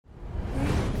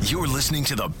You're listening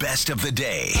to the best of the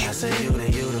day. I say you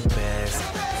the best.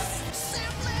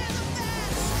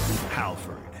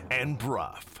 Halford and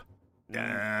Brough.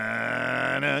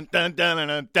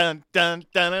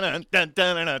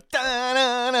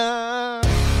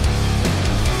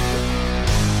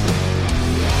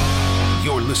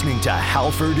 You're listening to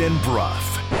Halford and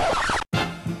Brough.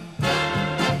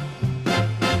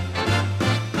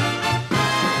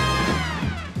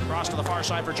 To the far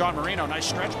side for John Marino. Nice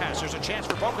stretch pass. There's a chance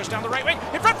for Boquist down the right wing.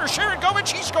 In front for Sharon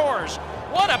Govich. He scores.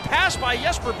 What a pass by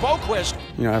Jesper Boquist.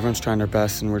 You know, everyone's trying their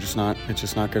best, and it's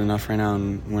just not good enough right now,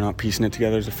 and we're not piecing it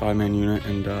together as a five-man unit,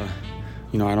 and,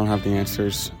 I don't have the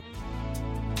answers.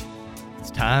 It's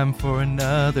time for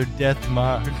another death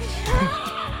march.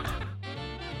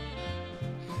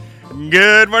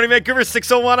 Good morning, Vancouver.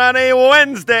 6:01 on a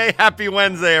Wednesday. Happy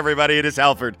Wednesday, everybody. It is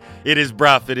Halford. It is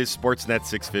Brough. It is Sportsnet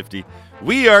 650.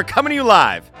 We are coming to you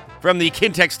live from the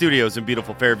Kintec Studios in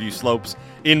beautiful Fairview Slopes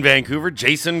in Vancouver.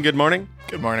 Jason, good morning.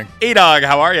 Good morning. A-Dog,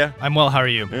 how are you? I'm well. How are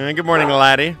you? Good morning,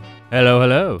 laddie.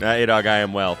 Hello. A-Dog, I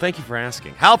am well. Thank you for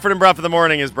asking. Halford and Brough of the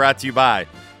Morning is brought to you by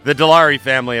the Dilawri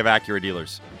family of Acura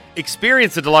dealers.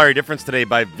 Experience the Dilawri difference today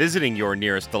by visiting your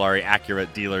nearest Dilawri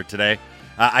Acura dealer today.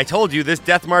 I told you this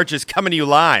Death March is coming to you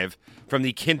live from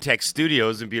the Kintec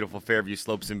Studios in beautiful Fairview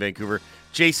Slopes in Vancouver.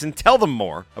 Jason, tell them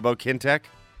more about Kintec.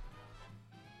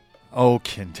 Oh,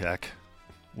 Kintec,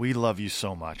 we love you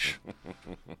so much.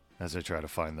 As I try to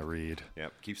find the read.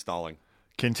 Yep, keep stalling.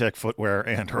 Kintec Footwear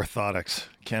and Orthotics,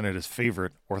 Canada's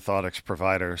favorite orthotics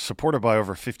provider, supported by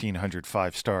over 1,500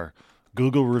 five-star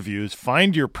Google reviews.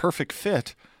 Find your perfect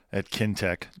fit at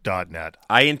kintec.net.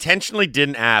 I intentionally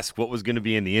didn't ask what was going to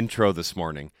be in the intro this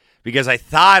morning because I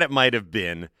thought it might have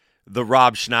been the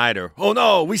Rob Schneider, oh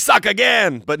no, we suck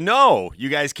again. But no, you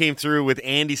guys came through with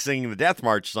Andy singing the Death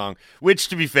March song, which,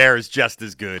 to be fair, is just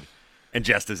as good and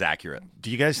just as accurate.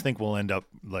 Do you guys think we'll end up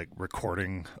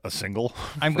recording a single?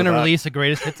 I'm going to release a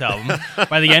greatest hits album.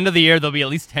 By the end of the year, there'll be at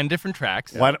least 10 different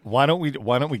tracks. Why don't we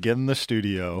get in the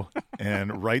studio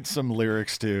and write some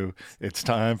lyrics to "It's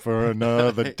time for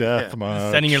another death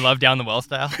march"? Sending your love down the well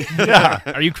style. Yeah.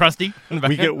 Are you crusty? You can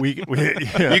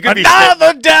be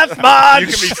another death march. You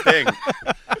can be Sting.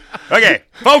 Okay,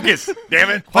 focus. Damn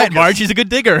it, focus. March, he's a good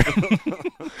digger.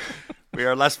 We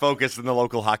are less focused than the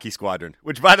local hockey squadron,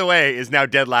 which, by the way, is now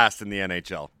dead last in the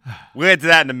NHL. We'll get to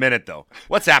that in a minute, though.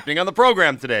 What's happening on the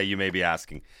program today, you may be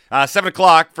asking. 7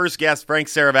 o'clock, first guest, Frank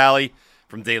Saravalli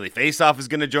from Daily Faceoff is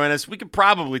going to join us. We could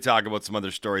probably talk about some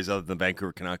other stories other than the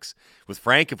Vancouver Canucks with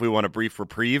Frank if we want a brief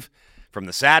reprieve from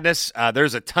the sadness.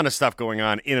 There's a ton of stuff going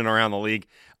on in and around the league.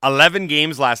 11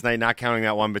 games last night, not counting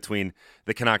that one between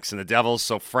the Canucks and the Devils.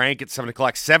 So Frank at 7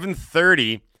 o'clock,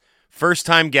 7:30,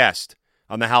 first-time guest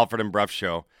on the Halford and Brough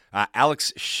Show.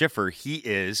 Alex Schiffer, he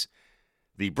is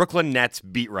the Brooklyn Nets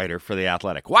beat writer for The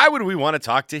Athletic. Why would we want to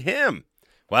talk to him?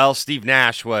 Well, Steve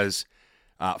Nash was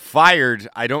fired.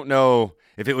 I don't know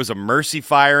if it was a mercy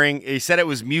firing. He said it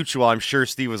was mutual. I'm sure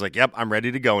Steve was like, yep, I'm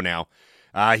ready to go now.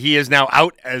 He is now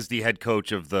out as the head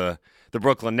coach of the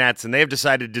Brooklyn Nets, and they have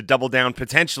decided to double down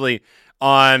potentially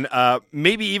on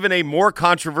maybe even a more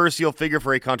controversial figure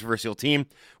for a controversial team.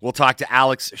 We'll talk to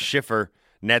Alex Schiffer,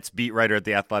 Nets beat writer at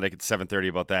The Athletic, at 7:30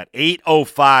 about that.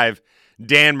 8:05,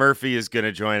 Dan Murphy is going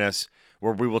to join us,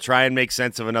 where we will try and make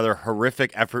sense of another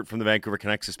horrific effort from the Vancouver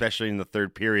Canucks, especially in the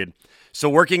third period. So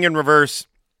working in reverse,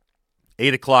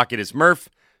 8 o'clock it is Murph,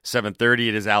 7:30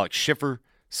 it is Alex Schiffer,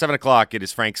 7 o'clock it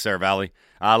is Frank Saravalli.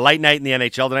 Light night in the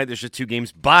NHL tonight, there's just 2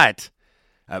 games, but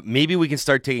maybe we can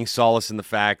start taking solace in the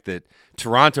fact that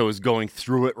Toronto is going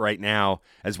through it right now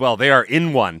as well. They are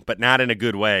in one, but not in a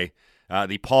good way.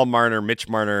 The Paul Marner, Mitch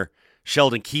Marner,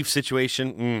 Sheldon Keefe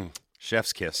situation,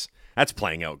 chef's kiss. That's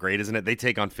playing out great, isn't it? They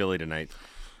take on Philly tonight.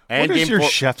 And what is your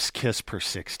chef's kiss per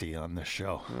 60 on this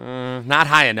show? Not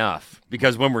high enough,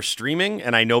 because when we're streaming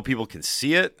and I know people can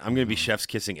see it, I'm going to be chef's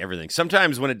kissing everything.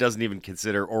 Sometimes when it doesn't even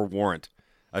consider or warrant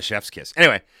a chef's kiss.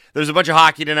 Anyway, there's a bunch of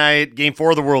hockey tonight. Game 4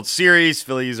 of the World Series.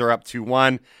 Phillies are up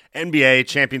 2-1. NBA,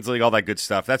 Champions League, all that good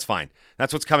stuff. That's fine.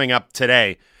 That's what's coming up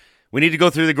today. We need to go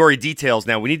through the gory details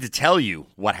now. We need to tell you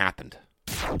what happened.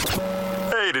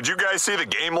 Hey, did you guys see the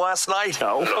game last night?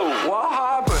 No. What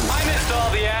happened? I missed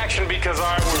all the action because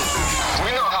I was...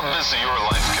 We know how busy your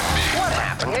life can be. What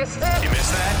happened? Missed it? You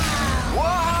missed that?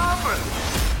 What happened?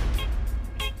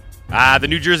 The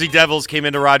New Jersey Devils came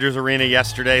into Rogers Arena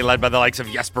yesterday, led by the likes of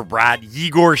Jesper Bratt,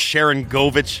 Igor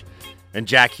Sharangovich, and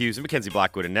Jack Hughes, and Mackenzie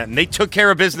Blackwood in net. And they took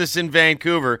care of business in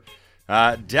Vancouver.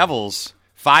 Devils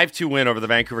 5-2 win over the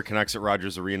Vancouver Canucks at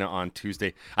Rogers Arena on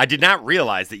Tuesday. I did not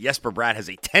realize that Jesper Bratt has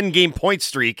a 10-game point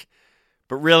streak,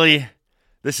 but really,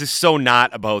 This is so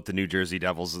not about the New Jersey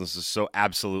Devils, and this is so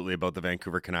absolutely about the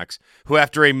Vancouver Canucks, who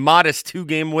after a modest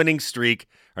 2-game winning streak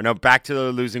are now back to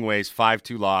their losing ways,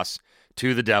 5-2 loss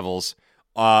to the Devils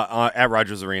at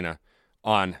Rogers Arena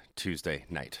on Tuesday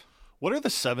night. What are the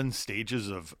 7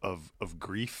 stages of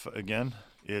grief again?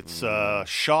 It's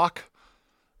shock,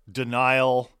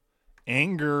 denial,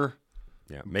 anger,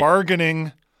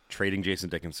 bargaining, trading Jason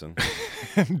Dickinson,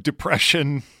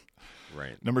 depression.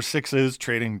 Right. Number 6 is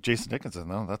trading Jason Dickinson.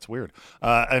 No, that's weird.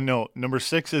 And no, number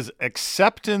 6 is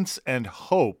acceptance and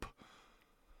hope.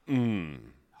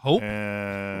 Hope?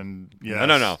 And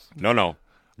yes.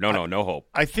 No hope.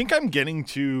 I think I'm getting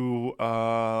to,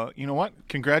 you know what?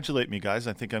 Congratulate me, guys.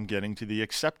 I think I'm getting to the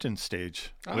acceptance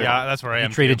stage. Yeah, that's where I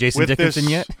am. Traded Jason With Dickinson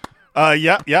this- yet?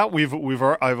 Yeah.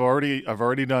 I've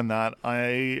already done that. I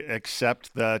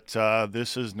accept that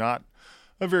this is not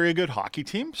a very good hockey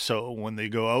team. So when they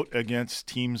go out against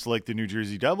teams like the New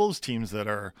Jersey Devils, teams that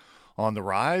are on the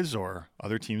rise, or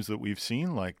other teams that we've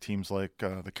seen, like teams like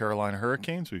the Carolina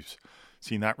Hurricanes, we've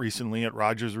seen that recently at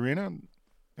Rogers Arena.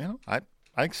 You know, I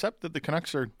accept that the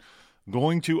Canucks are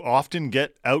going to often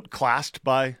get outclassed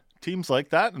by teams like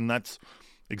that, and that's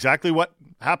exactly what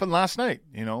happened last night.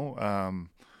 You know.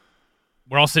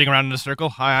 We're all sitting around in a circle.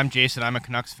 Hi, I'm Jason. I'm a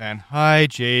Canucks fan. Hi,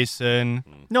 Jason.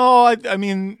 No, I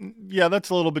mean, yeah, that's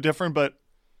a little bit different, but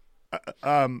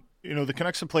you know, the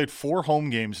Canucks have played 4 home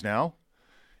games now,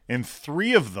 and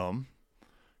 3 of them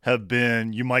have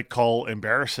been, you might call,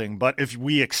 embarrassing. But if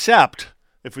we accept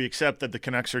that the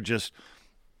Canucks are just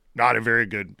not a very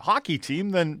good hockey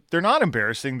team, then they're not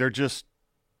embarrassing. They're just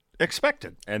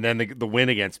expected. And then the win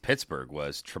against Pittsburgh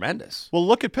was tremendous. Well,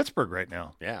 look at Pittsburgh right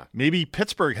now. Yeah. Maybe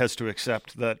Pittsburgh has to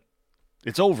accept that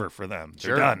it's over for them.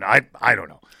 They're Sure. done. I don't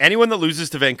know. Anyone that loses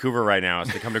to Vancouver right now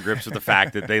has to come to grips with the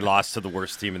fact that they lost to the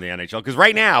worst team in the NHL. Because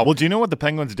right now, Well, do you know what the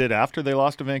Penguins did after they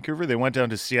lost to Vancouver? They went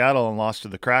down to Seattle and lost to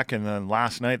the Kraken. And then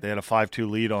last night they had a 5-2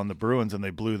 lead on the Bruins, and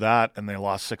they blew that, and they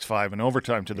lost 6-5 in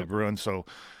overtime to the Bruins. So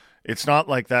it's not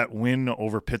like that win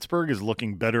over Pittsburgh is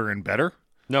looking better and better.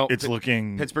 no, It's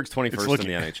looking Pittsburgh's 21st in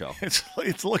the NHL.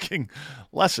 It's looking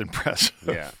less impressive.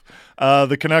 Yeah.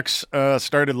 The Canucks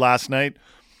started last night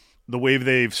the way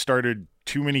they've started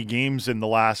too many games in the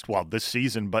last, this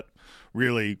season, but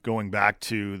really going back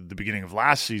to the beginning of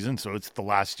last season. So it's the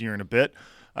last year and a bit.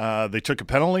 They took a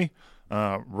penalty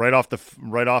right off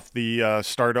the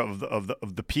start of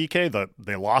the PK.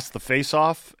 They lost the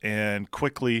faceoff, and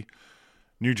quickly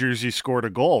New Jersey scored a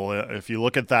goal. If you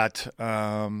look at that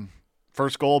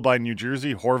first goal by New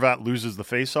Jersey, Horvat loses the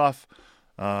faceoff.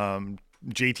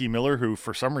 JT Miller, who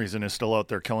for some reason is still out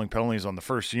there killing penalties on the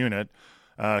first unit,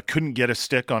 couldn't get a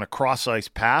stick on a cross-ice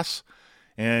pass,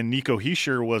 and Nico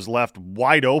Hischier was left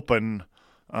wide open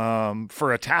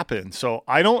for a tap-in. So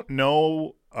I don't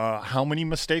know how many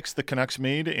mistakes the Canucks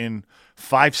made in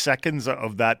 5 seconds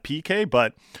of that PK,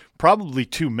 but probably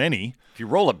too many. If you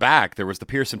roll it back, there was the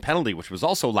Pearson penalty, which was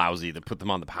also lousy that put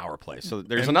them on the power play. So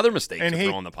there's another mistake to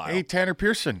throw on the pile. Hey, Tanner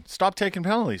Pearson, stop taking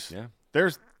penalties. Yeah.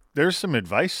 There's some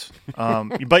advice.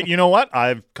 But you know what?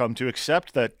 I've come to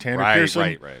accept that Tanner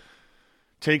Pearson Right.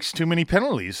 takes too many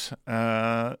penalties.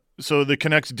 So the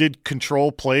Canucks did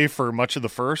control play for much of the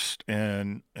first.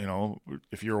 And, you know,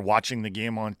 if you were watching the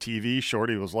game on TV,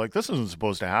 Shorty was like, this isn't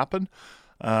supposed to happen.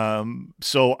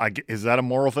 So is that a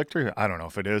moral victory? I don't know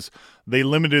if it is. They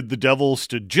limited the Devils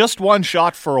to just one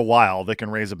shot for a while. They can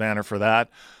raise a banner for that.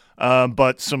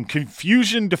 But some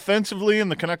confusion defensively in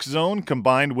the Canucks zone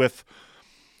combined with,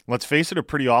 let's face it, a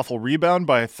pretty awful rebound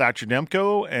by Thatcher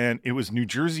Demko, and it was New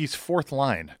Jersey's fourth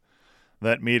line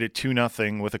that made it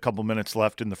 2-0 with a couple minutes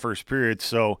left in the first period.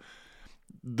 So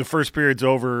the first period's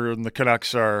over, and the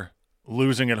Canucks are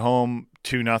losing at home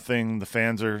 2-0. The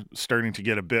fans are starting to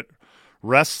get a bit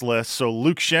restless. So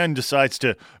Luke Schenn decides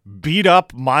to beat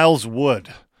up Miles Wood.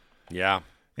 Yeah.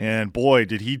 And boy,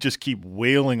 did he just keep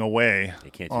wailing away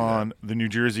can't do on the New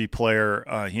Jersey player.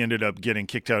 He ended up getting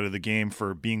kicked out of the game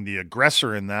for being the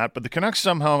aggressor in that. But the Canucks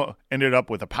somehow ended up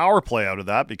with a power play out of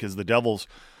that because the Devils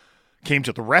came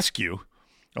to the rescue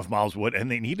of Miles Wood,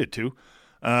 and they needed to.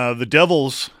 The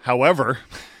Devils, however,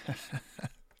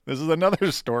 this is another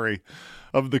story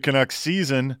of the Canucks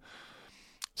season.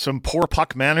 Some poor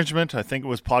puck management. I think it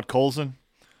was Podkolzin.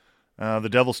 The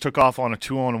Devils took off on a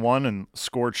 2-on-1 and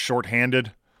scored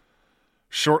shorthanded.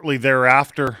 Shortly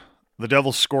thereafter, the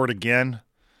Devils scored again,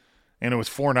 and it was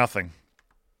 4-0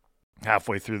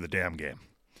 halfway through the damn game.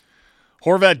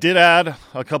 Horvat did add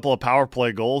a couple of power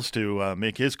play goals to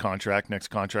make his next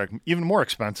contract, even more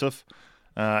expensive.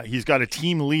 He's got a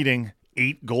team-leading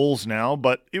 8 goals now,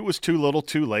 but it was too little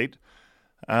too late.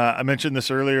 I mentioned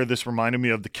this earlier. This reminded me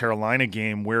of the Carolina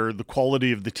game where the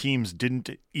quality of the teams didn't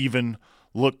even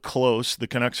look close. The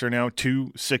Canucks are now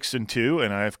 2-6-2,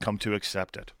 and I have come to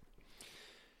accept it.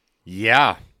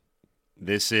 Yeah.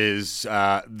 This is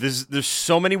there's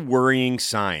so many worrying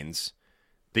signs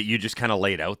that you just kind of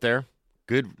laid out there.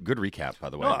 Good recap, by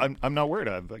the way. No, I'm not worried.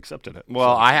 I've accepted it.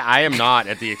 Well, I am not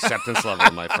at the acceptance level,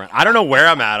 my friend. I don't know where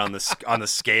I'm at on the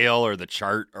scale or the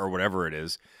chart or whatever it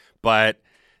is, but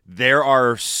there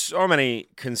are so many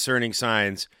concerning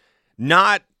signs,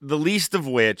 not the least of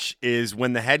which is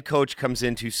when the head coach comes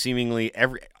into seemingly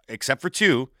except for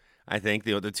two, I think,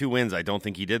 the 2 wins, I don't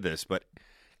think he did this, but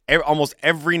almost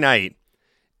every night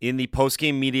in the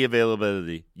post-game media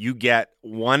availability, you get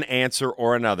one answer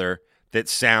or another that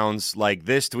sounds like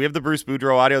this. Do we have the Bruce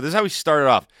Boudreau audio? This is how we started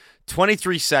off.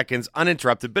 23 seconds,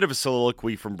 uninterrupted, bit of a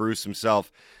soliloquy from Bruce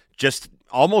himself, just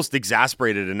almost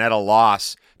exasperated and at a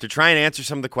loss to try and answer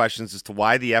some of the questions as to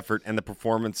why the effort and the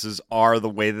performances are the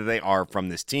way that they are from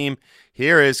this team.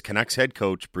 Here is Canucks head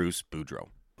coach Bruce Boudreau.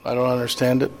 I don't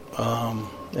understand it.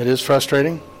 It is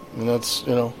frustrating. And that's,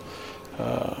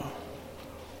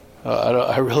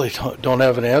 I really don't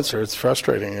have an answer. It's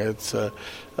frustrating. It's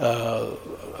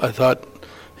I thought,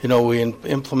 we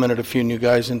implemented a few new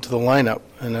guys into the lineup,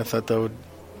 and I thought that would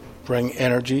bring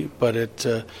energy, but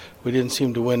we didn't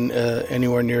seem to win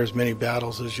anywhere near as many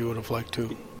battles as you would have liked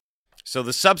to. So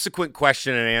the subsequent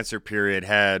question and answer period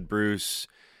had Bruce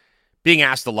being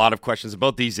asked a lot of questions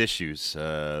about these issues,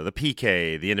 the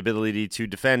PK, the inability to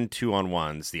defend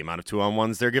 2-on-1s, the amount of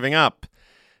 2-on-1s they're giving up.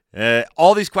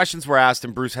 All these questions were asked,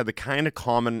 and Bruce had the kind of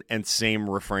common and same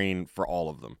refrain for all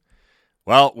of them.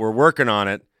 Well, we're working on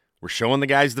it. We're showing the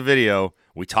guys the video.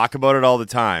 We talk about it all the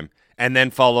time. And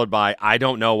then followed by, I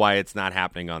don't know why it's not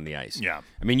happening on the ice. Yeah.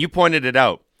 I mean, you pointed it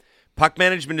out. Puck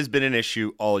management has been an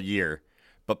issue all year,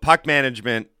 but puck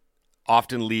management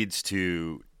often leads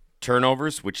to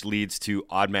turnovers, which leads to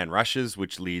odd man rushes,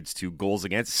 which leads to goals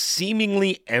against,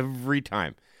 seemingly every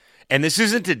time. And this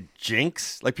isn't a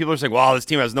jinx. Like, people are saying, well, this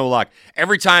team has no luck.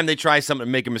 Every time they try something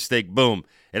and make a mistake, boom,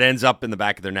 it ends up in the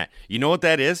back of their net. You know what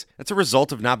that is? That's a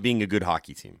result of not being a good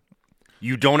hockey team.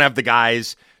 You don't have the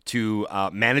guys to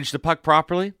manage the puck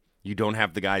properly. You don't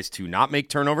have the guys to not make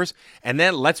turnovers. And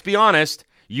then, let's be honest,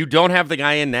 you don't have the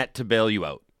guy in net to bail you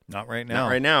out. Not right now. Not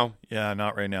right now. Yeah,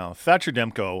 not right now. Thatcher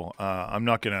Demko, I'm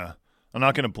not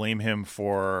gonna blame him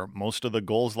for most of the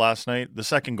goals last night. The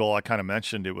second goal I kind of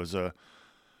mentioned, it was a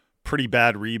pretty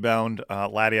bad rebound.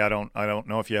 Laddie, I don't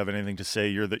know if you have anything to say.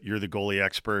 You're the goalie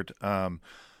expert.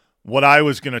 What I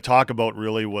was going to talk about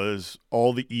really was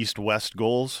all the East-West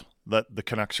goals that the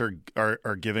Canucks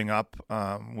are giving up.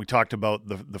 We talked about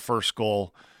the first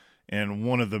goal, and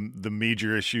one of the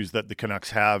major issues that the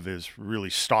Canucks have is really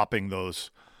stopping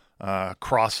those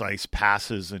cross-ice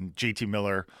passes, and JT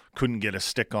Miller couldn't get a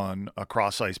stick on a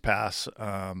cross-ice pass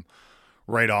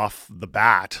right off the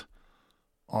bat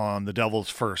on the Devils'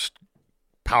 first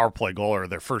power play goal, or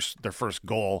their first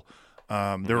goal.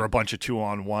 There were a bunch of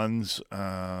 2-on-1s.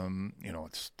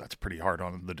 That's pretty hard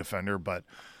on the defender, but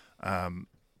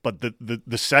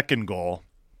the second goal,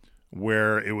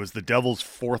 where it was the Devils'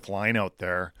 fourth line out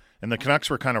there, and the Canucks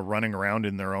were kind of running around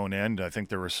in their own end. I think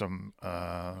there was some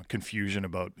confusion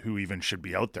about who even should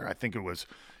be out there. I think it was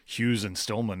Hughes and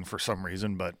Stillman for some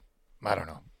reason, but I don't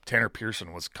know. Tanner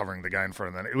Pearson was covering the guy in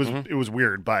front of them. It was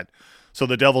weird, but so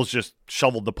the Devils just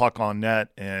shoveled the puck on net,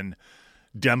 and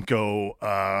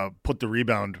Demko put the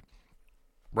rebound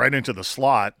right into the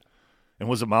slot. And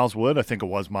was it Miles Wood? I think it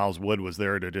was. Miles Wood was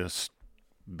there to just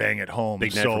bang it home.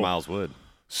 Big net for Miles Wood.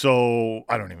 So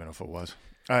I don't even know if it was.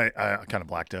 I kind of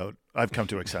blacked out. I've come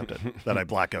to accept it that I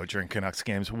black out during Canucks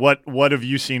games. What have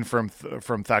you seen from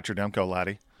Thatcher Demko,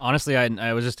 Laddie? Honestly,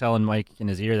 I was just telling Mike in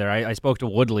his ear there. I spoke to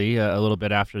Woodley a little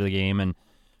bit after the game, and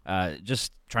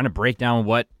just trying to break down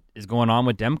what is going on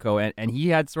with Demko, and he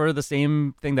had sort of the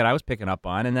same thing that I was picking up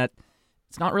on, and that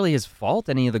it's not really his fault,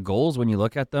 any of the goals, when you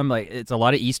look at them. Like, it's a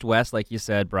lot of east-west, like you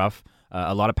said, Bruff,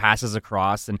 a lot of passes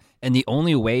across, and the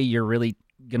only way you're really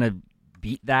going to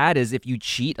beat that is if you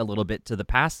cheat a little bit to the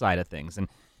pass side of things. And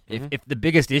if the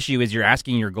biggest issue is you're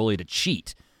asking your goalie to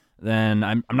cheat, then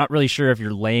I'm not really sure if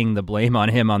you're laying the blame on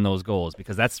him on those goals,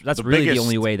 because that's really the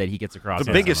only way that he gets across.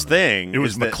 The biggest thing, it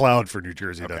was McLeod for New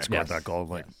Jersey that scored that goal.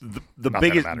 Like,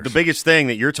 the biggest thing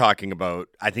that you're talking about,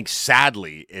 I think,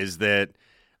 sadly, is that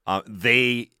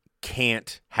they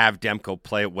can't have Demko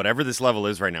play at whatever this level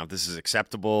is right now. If this is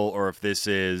acceptable, or if this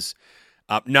is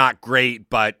not great,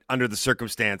 but under the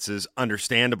circumstances,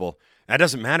 understandable. That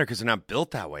doesn't matter because they're not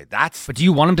built that way. But do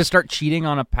you want him to start cheating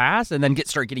on a pass and then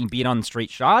start getting beat on straight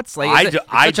shots? Like, it's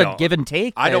such a give and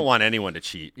take. I don't want anyone to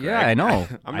cheat, Greg. Yeah, I know.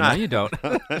 I know you don't.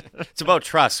 It's about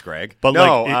trust, Greg. But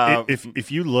no,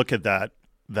 if you look at that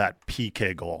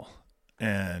PK goal,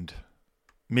 and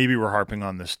maybe we're harping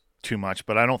on this too much,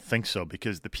 but I don't think so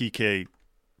because the PK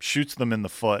shoots them in the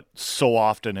foot so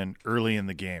often and early in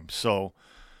the game. So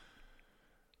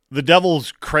the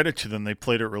Devils, credit to them, they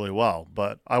played it really well.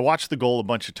 But I watched the goal a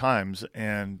bunch of times,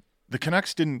 and the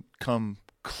Canucks didn't come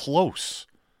close.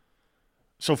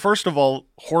 So first of all,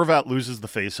 Horvat loses the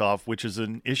faceoff, which is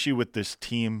an issue with this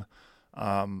team.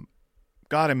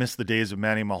 God, I miss the days of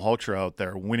Manny Malhotra out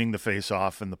there winning the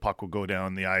faceoff, and the puck would go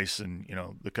down the ice, and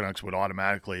the Canucks would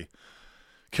automatically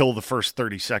kill the first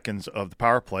 30 seconds of the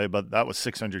power play. But that was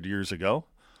 600 years ago.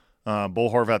 Bo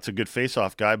Horvat's a good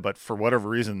faceoff guy, but for whatever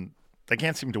reason, they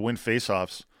can't seem to win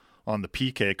faceoffs on the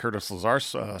PK. Curtis Lazar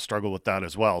struggled with that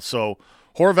as well. So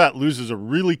Horvat loses a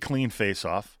really clean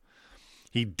faceoff.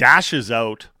 He dashes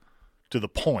out to the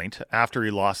point after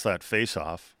he lost that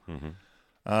faceoff.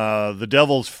 Mm-hmm. The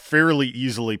Devils fairly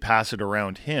easily pass it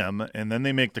around him, and then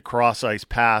they make the cross-ice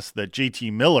pass that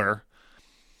JT Miller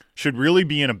should really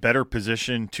be in a better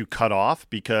position to cut off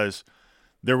because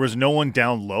there was no one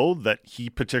down low that he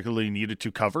particularly needed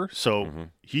to cover. So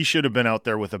he should have been out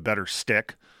there with a better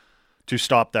stick to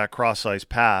stop that cross-ice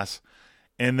pass.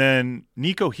 And then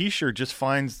Nico Hischier just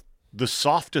finds the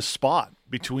softest spot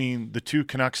between the two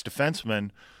Canucks defensemen,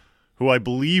 who I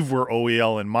believe were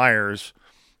OEL and Myers.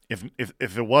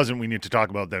 If it wasn't, we need to talk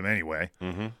about them anyway,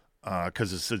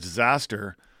 because it's a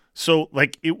disaster. So,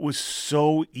 it was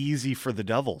so easy for the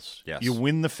Devils. Yes. You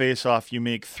win the faceoff. You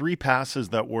make 3 passes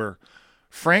that were,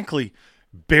 frankly,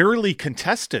 barely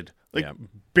contested.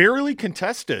 Barely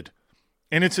contested.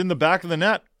 And it's in the back of the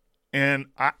net. And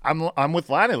I'm with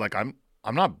Laddie.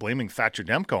 I'm not blaming Thatcher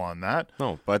Demko on that.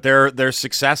 No, but their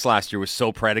success last year was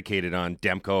so predicated on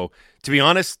Demko. To be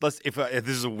honest, if this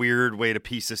is a weird way to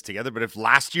piece this together, but if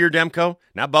last year Demko,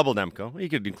 not Bubble Demko, you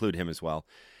could include him as well.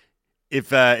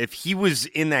 If he was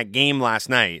in that game last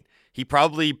night, he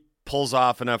probably pulls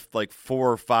off enough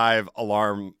 4 or 5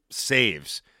 alarm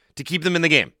saves to keep them in the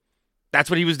game. That's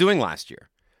what he was doing last year.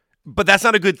 But that's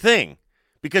not a good thing,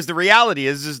 because the reality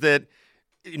is that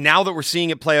now that we're seeing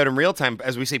it play out in real time,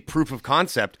 as we say, proof of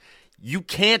concept, you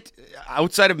can't,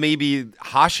 outside of maybe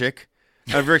Hasek,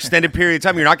 over an extended period of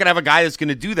time, you're not going to have a guy that's going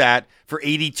to do that for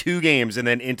 82 games and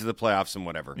then into the playoffs and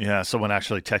whatever. Yeah, someone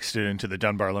actually texted into the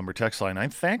Dunbar Lumber text line, I'm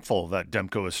thankful that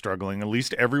Demko is struggling. At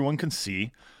least everyone can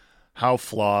see how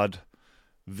flawed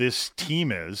this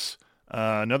team is.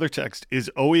 Another text,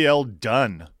 is OEL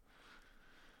done?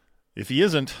 If he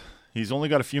isn't, he's only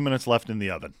got a few minutes left in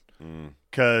the oven.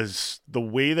 Because the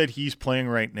way that he's playing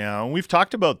right now, and we've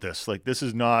talked about this, this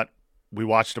is not, we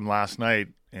watched him last night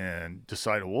and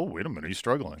decided, whoa, wait a minute, he's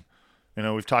struggling.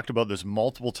 We've talked about this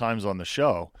multiple times on the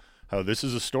show, how this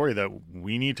is a story that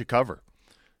we need to cover.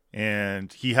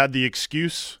 And he had the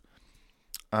excuse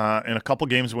in a couple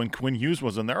games when Quinn Hughes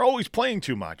was in there, he's playing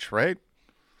too much, right?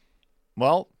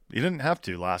 Well, he didn't have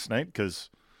to last night because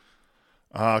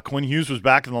Quinn Hughes was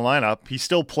back in the lineup. He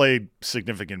still played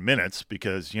significant minutes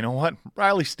because, you know what?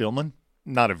 Riley Stillman,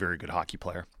 not a very good hockey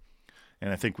player.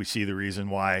 And I think we see the reason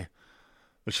why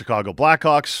the Chicago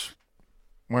Blackhawks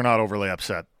were not overly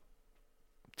upset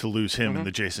to lose him in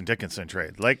the Jason Dickinson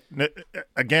trade.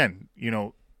 Again,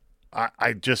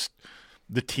 I just,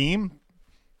 the team,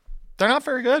 they're not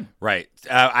very good. Right.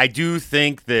 I do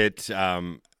think that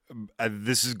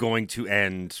this is going to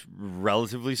end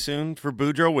relatively soon for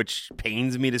Boudreau, which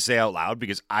pains me to say out loud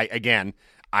because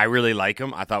I really like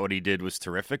him. I thought what he did was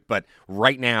terrific. But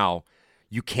right now,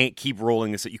 you can't keep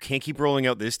rolling this. You can't keep rolling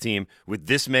out this team with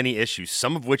this many issues,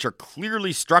 some of which are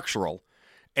clearly structural,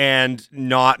 and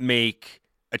not make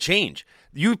a change.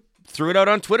 You threw it out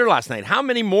on Twitter last night. How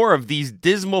many more of these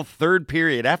dismal third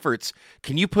period efforts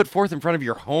can you put forth in front of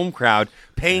your home crowd,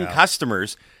 paying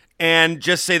customers, and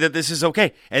just say that this is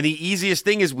okay? And the easiest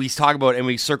thing is we talk about, and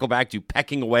we circle back to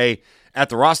pecking away at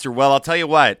the roster. Well, I'll tell you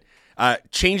what.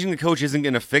 Changing the coach isn't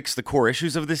going to fix the core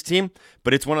issues of this team,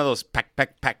 but it's one of those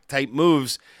peck type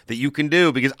moves that you can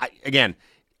do because,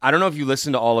 I don't know if you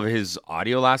listened to all of his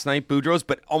audio last night, Boudreau's,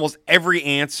 but almost every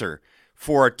answer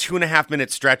for a 2.5-minute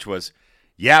stretch was,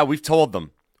 yeah, we've told them.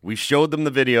 We showed them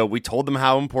the video. We told them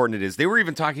how important it is. They were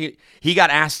even talking, he got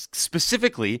asked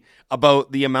specifically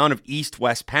about the amount of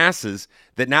east-west passes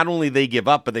that not only they give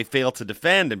up, but they fail to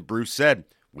defend, and Bruce said,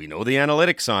 we know the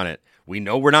analytics on it. We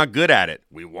know we're not good at it.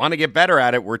 We want to get better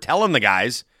at it. We're telling the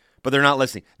guys, but they're not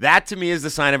listening. That, to me, is the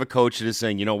sign of a coach that is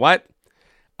saying, you know what?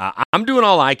 I'm doing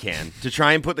all I can to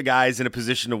try and put the guys in a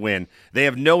position to win. They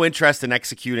have no interest in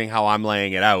executing how I'm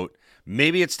laying it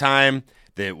out.Maybe it's time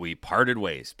that we parted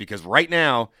ways, because right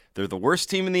now they're the worst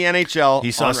team in the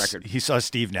NHL on record. He saw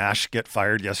Steve Nash get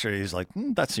fired yesterday. He's like,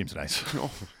 that seems nice.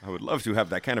 Oh, I would love to have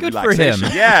that kind of Good relaxation. for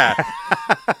him. Yeah.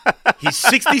 He's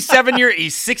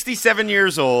 67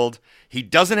 years old. He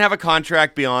doesn't have a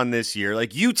contract beyond this year.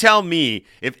 Like, you tell me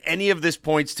if any of this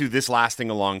points to this lasting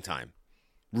a long time.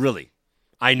 Really.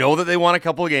 I know that they won a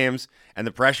couple of games and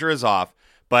the pressure is off,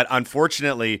 but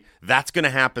unfortunately, that's going to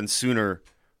happen sooner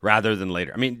rather than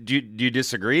later. I mean, do you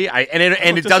disagree? I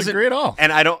don't disagree at all.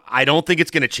 And I don't think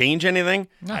it's going to change anything.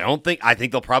 No. I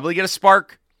think they'll probably get a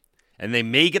spark, and they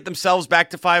may get themselves back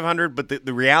to 500. But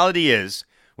the reality is,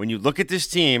 when you look at this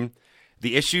team,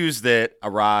 the issues that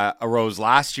arose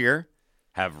last year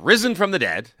have risen from the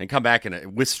dead and come back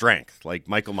with strength. Like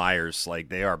Michael Myers, like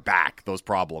they are back, those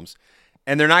problems.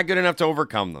 And they're not good enough to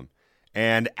overcome them.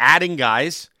 And adding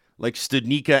guys like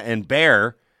Studnicka and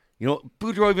Bear,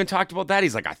 Boudreau even talked about that.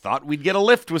 He's like, I thought we'd get a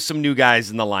lift with some new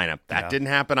guys in the lineup. That didn't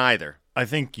happen either. I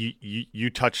think you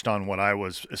touched on what I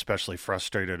was especially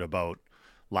frustrated about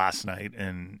last night,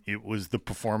 and it was the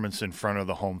performance in front of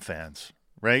the home fans,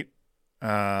 right?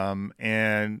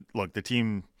 And look, the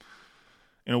team,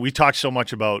 we talked so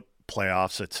much about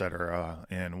playoffs, et cetera,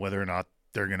 and whether or not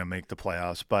they're going to make the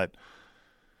playoffs, but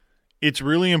it's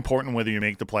really important whether you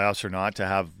make the playoffs or not to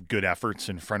have good efforts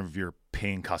in front of your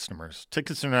paying customers.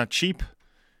 Tickets are not cheap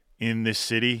in this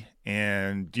city.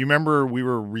 And do you remember we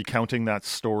were recounting that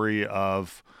story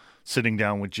of sitting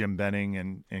down with Jim Benning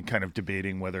and kind of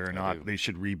debating whether or not they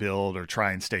should rebuild or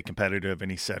try and stay competitive? And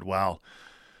he said, well,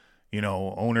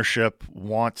 ownership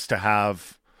wants to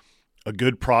have a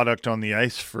good product on the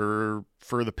ice for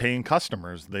the paying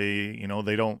customers. They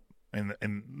don't,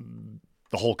 and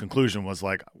the whole conclusion was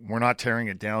like, we're not tearing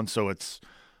it down so it's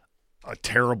a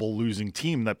terrible losing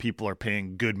team that people are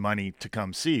paying good money to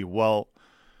come see. Well,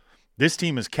 this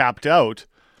team is capped out,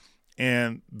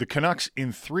 and the Canucks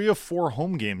in 3 of 4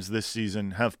 home games this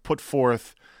season have put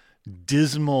forth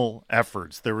dismal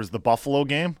efforts. There was the Buffalo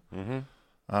game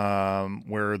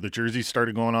where the jerseys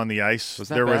started going on the ice. Was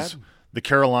the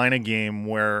Carolina game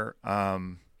where I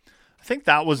think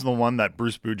that was the one that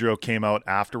Bruce Boudreau came out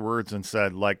afterwards and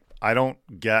said, like, I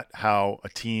don't get how a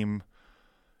team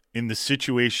in the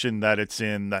situation that it's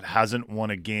in that hasn't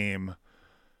won a game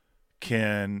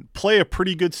can play a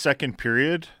pretty good second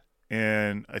period,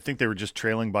 and I think they were just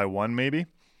trailing by 1 maybe,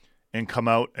 and come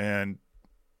out and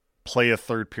play a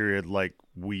third period like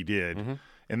we did. Mm-hmm.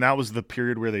 And that was the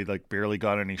period where they barely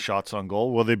got any shots on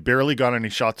goal. Well, they barely got any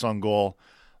shots on goal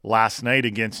last night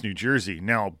against New Jersey.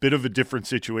 Now, a bit of a different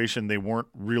situation. They weren't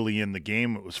really in the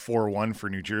game. It was 4-1 for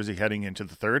New Jersey heading into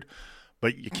the third.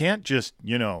 But you can't just,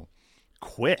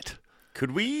 quit.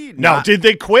 Could we? Now, did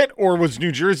they quit, or was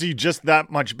New Jersey just that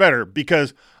much better?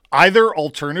 Because either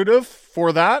alternative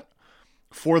for that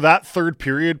third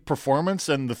period performance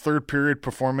and the third period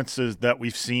performances that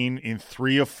we've seen in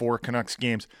 3 of 4 Canucks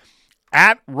games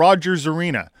at Rogers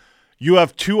Arena, you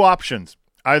have 2 options.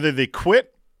 Either they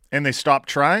quit and they stop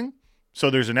trying, so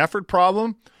there's an effort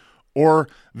problem, or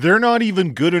they're not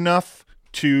even good enough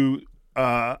to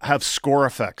have score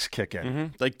effects kick in.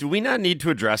 Mm-hmm. Do we not need to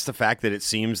address the fact that it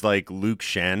seems like Luke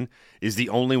Schenn is the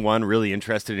only one really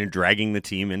interested in dragging the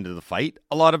team into the fight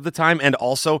a lot of the time, and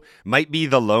also might be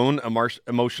the lone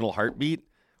emotional heartbeat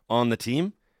on the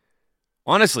team?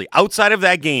 Honestly, outside of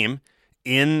that game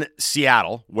in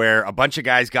Seattle, where a bunch of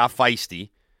guys got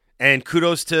feisty, and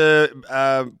kudos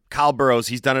to Kyle Burroughs,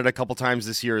 he's done it a couple times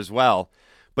this year as well.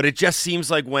 But it just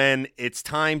seems like when it's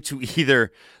time to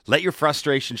either let your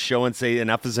frustration show and say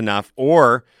enough is enough,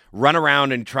 or run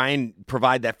around and try and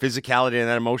provide that physicality and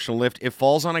that emotional lift, it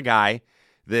falls on a guy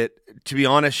that, to be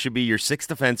honest, should be your 6th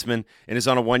defenseman and is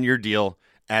on a 1-year deal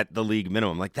at the league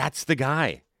minimum. That's the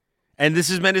guy. And this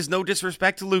is meant as no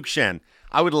disrespect to Luke Schenn.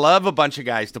 I would love a bunch of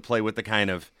guys to play with the kind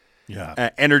of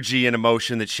energy and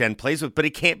emotion that Schenn plays with, but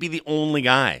he can't be the only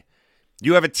guy.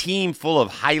 You have a team full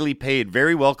of highly paid,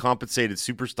 very well-compensated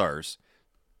superstars.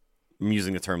 I'm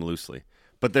using the term loosely.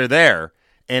 But they're there,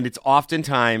 and it's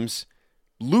oftentimes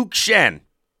Luke Schenn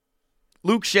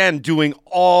doing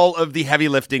all of the heavy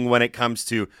lifting when it comes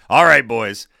to, all right,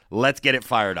 boys, let's get it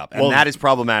fired up. And that is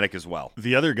problematic as well.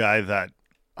 The other guy that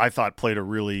I thought played a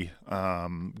really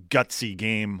gutsy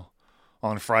game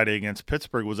on Friday against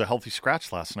Pittsburgh was a healthy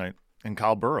scratch last night in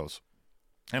Kyle Burroughs.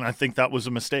 And I think that was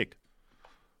a mistake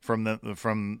from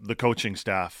the coaching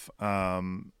staff.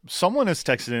 Someone has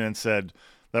texted in and said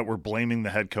that we're blaming the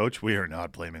head coach. We are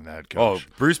not blaming the head coach.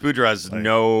 Oh, Bruce Boudreau has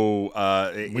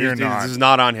we're not. This is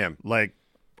not on him.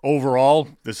 overall,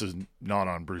 this is not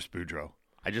on Bruce Boudreau.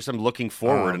 I just am looking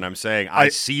forward, and I'm saying I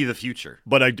see the future.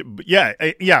 But yeah,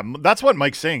 that's what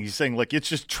Mike's saying. He's saying, like, it's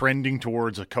just trending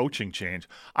towards a coaching change.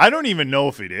 I don't even know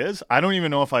if it is. I don't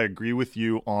even know if I agree with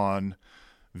you on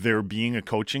there being a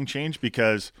coaching change,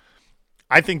 because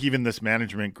I think even this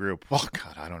management group, oh,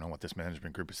 God, I don't know what this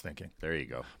management group is thinking. There you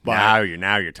go. But,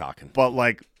 now you're talking. But,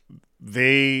 like,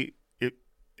 there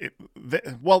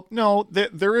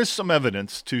is some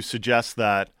evidence to suggest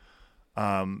that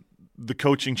the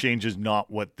coaching change is not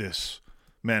what this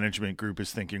management group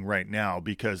is thinking right now,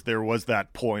 because there was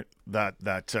that point,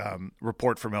 that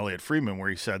report from Elliot Friedman where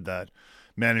he said that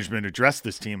management addressed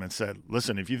this team and said,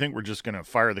 listen, if you think we're just going to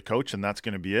fire the coach and that's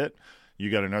going to be it,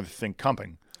 you got another thing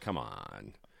coming. Come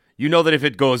on. You know that if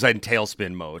it goes in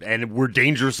tailspin mode, and we're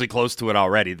dangerously close to it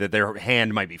already, that their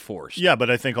hand might be forced. Yeah,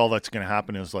 but I think all that's going to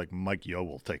happen is, like, Mike Yeo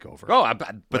will take over. Oh,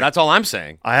 but that's all I'm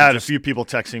saying. I had a few people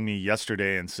texting me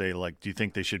yesterday and say, like, do you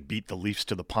think they should beat the Leafs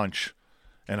to the punch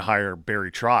and hire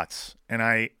Barry Trotz?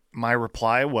 And my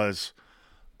reply was,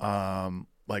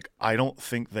 like, I don't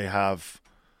think they have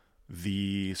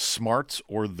the smarts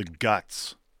or the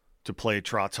guts to play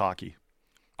Trotz hockey.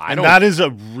 That is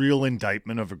a real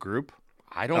indictment of a group.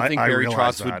 I don't think Barry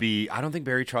Trotz would be. I don't think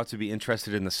Barry Trotz would be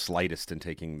interested in the slightest in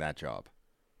taking that job.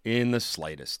 In the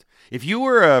slightest. If you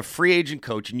were a free agent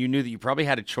coach and you knew that you probably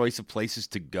had a choice of places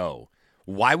to go,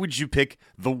 why would you pick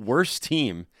the worst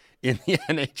team in the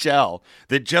NHL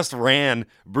that just ran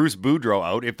Bruce Boudreau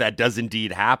out, if that does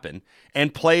indeed happen,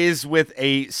 and plays with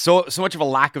so much of a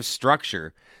lack of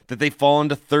structure that they fall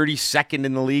into 32nd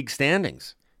in the league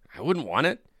standings? I wouldn't want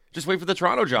it. Just wait for the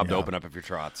Toronto job to open up if you're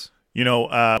Trotz. You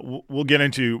know, we'll get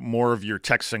into more of your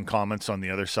texts and comments on the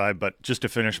other side, but just to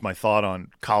finish my thought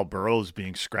on Kyle Burroughs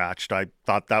being scratched, I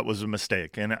thought that was a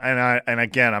mistake. And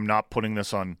again, I'm not putting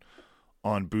this on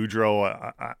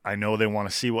Boudreau. I know they want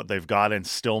to see what they've got in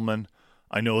Stillman.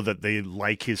 I know that they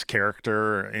like his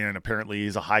character, and apparently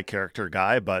he's a high character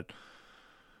guy, but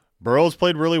Burroughs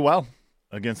played really well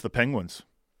against the Penguins.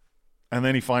 And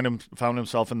then he found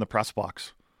himself in the press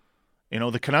box. You know,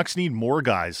 the Canucks need more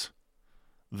guys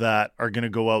that are going to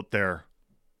go out there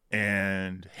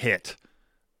and hit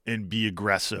and be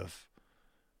aggressive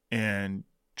and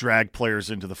drag players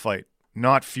into the fight,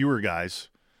 not fewer guys.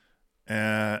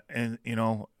 And, you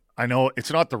know, I know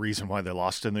it's not the reason why they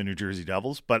lost in the New Jersey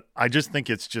Devils, but I just think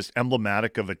it's just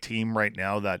emblematic of a team right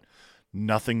now that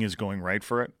nothing is going right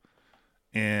for it.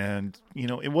 And, you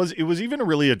know, it was even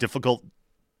really a difficult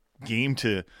game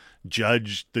to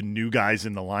judge the new guys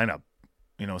in the lineup.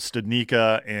 You know,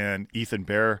 Studnicka and Ethan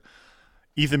Bear.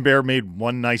 Ethan Bear made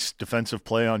one nice defensive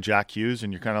play on Jack Hughes,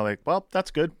 and you're kind of like, well, that's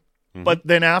good. Mm-hmm. But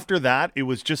then after that, it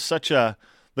was just the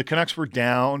Canucks were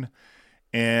down,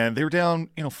 and they were down,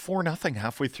 4-0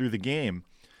 halfway through the game.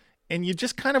 And you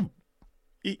just kind of,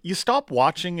 you stop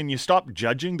watching and you stop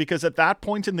judging, because at that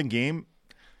point in the game,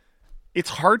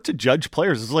 it's hard to judge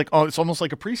players. It's like, it's almost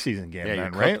like a preseason game,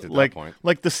 then, right? At like, that point.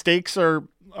 Like the stakes are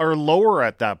lower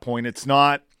at that point. It's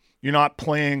not. You're not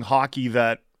playing hockey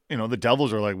that, the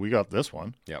Devils are like, we got this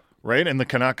one. Yep. Right? And the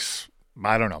Canucks,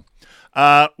 I don't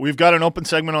know. We've got an open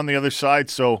segment on the other side,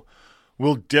 so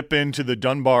we'll dip into the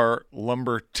Dunbar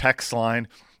Lumber text line.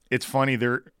 It's funny,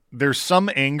 there's some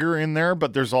anger in there,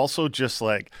 but there's also just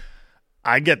like,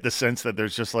 I get the sense that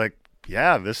there's just like,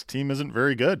 yeah, this team isn't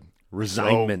very good.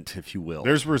 Resignment, if you will.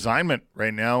 There's resignment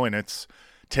right now, and it's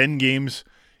 10 games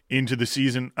into the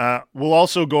season. We'll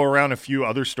also go around a few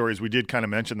other stories. We did kind of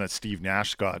mention that Steve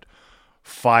Nash got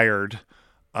fired.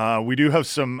 We do have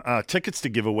some tickets to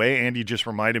give away. Andy just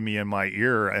reminded me in my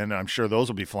ear, and I'm sure those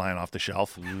will be flying off the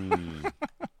shelf.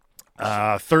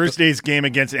 Thursday's game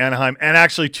against Anaheim. And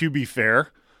actually, to be fair,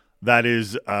 that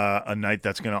is a night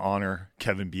that's going to honor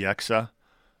Kevin Bieksa.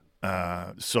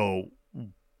 So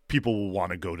people will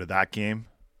want to go to that game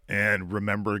and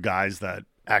remember guys that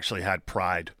actually had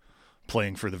pride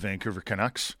playing for the Vancouver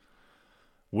Canucks,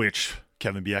 which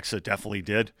Kevin Bieksa definitely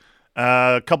did.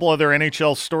 A couple other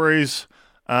NHL stories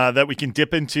that we can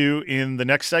dip into in the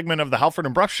next segment of the Halford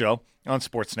and Brough Show on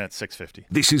Sportsnet 650.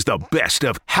 This is the best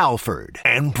of Halford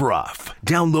and Brough.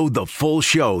 Download the full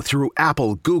show through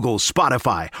Apple, Google,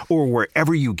 Spotify, or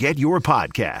wherever you get your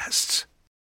podcasts.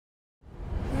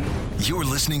 You're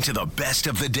listening to the best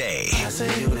of the day. I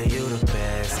say you the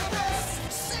best.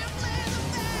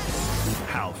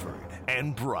 Halford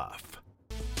and Brough.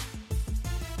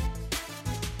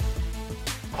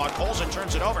 Colson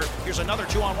turns it over. Here's another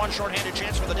 2-on-1 shorthanded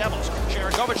chance for the Devils.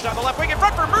 Sharangovich down the left wing in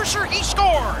front for Mercer. He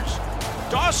scores!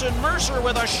 Dawson Mercer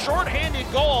with a shorthanded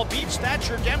goal beats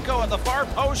Thatcher Demko at the far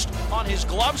post on his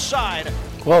glove side.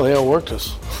 Well, they outworked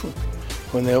us.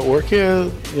 when they outwork you,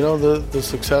 the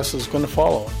success is going to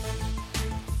follow.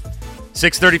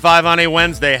 6:35 on a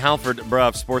Wednesday. Halford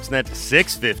Bruff, Sportsnet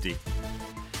 650.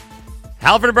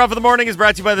 Halford and Bruff of the Morning is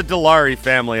brought to you by the Dilawri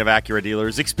family of Acura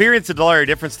dealers. Experience the Dilawri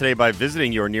difference today by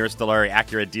visiting your nearest Dilawri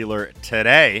Acura dealer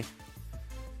today.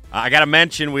 I got to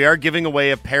mention, we are giving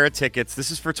away a pair of tickets. This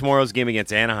is for tomorrow's game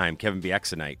against Anaheim, Kevin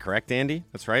Bieksa night. Correct, Andy?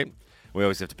 That's right. We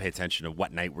always have to pay attention to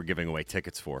what night we're giving away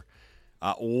tickets for.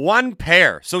 One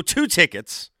pair, so 2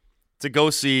 tickets to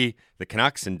go see the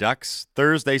Canucks and Ducks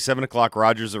Thursday, 7 o'clock,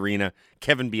 Rogers Arena,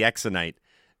 Kevin Bieksa night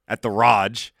at the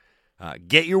Raj.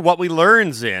 Get your What We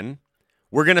Learns in.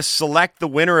 We're going to select the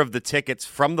winner of the tickets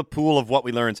from the pool of What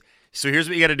We Learns. So here's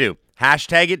what you got to do.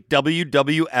 Hashtag it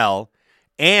WWL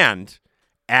and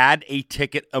add a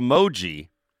ticket emoji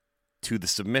to the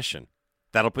submission.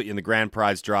 That'll put you in the grand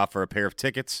prize draw for a pair of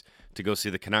tickets to go see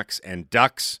the Canucks and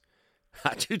Ducks.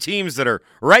 2 teams that are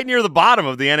right near the bottom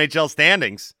of the NHL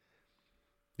standings.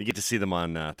 You get to see them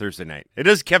on Thursday night. It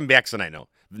is Kevin Bieksa night,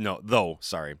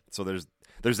 sorry. So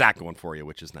there's that going for you,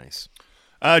 which is nice.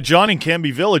 John in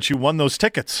Canby Village, who won those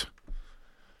tickets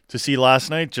to see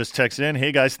last night, just texted in,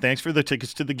 "Hey guys, thanks for the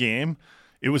tickets to the game.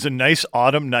 It was a nice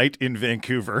autumn night in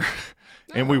Vancouver."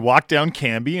 And we walked down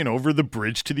Canby and over the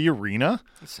bridge to the arena.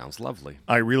 That sounds lovely.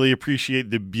 I really appreciate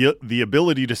the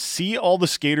ability to see all the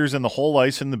skaters and the whole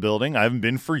ice in the building. I haven't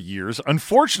been for years.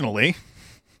 Unfortunately,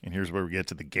 and here's where we get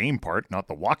to the game part, not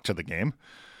the walk to the game,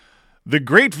 the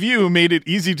great view made it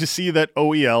easy to see that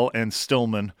OEL and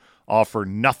Stillman offer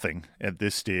nothing at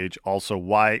this stage. Also,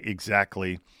 why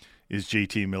exactly is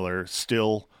JT Miller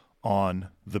still on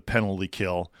the penalty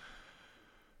kill?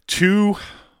 2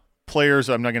 players,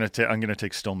 I'm going to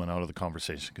take Stillman out of the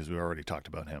conversation because we already talked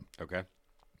about him. Okay.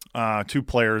 2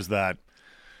 players that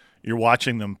you're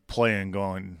watching them play and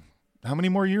going, how many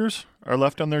more years are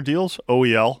left on their deals?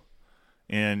 OEL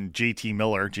and JT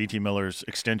Miller. JT Miller's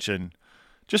extension,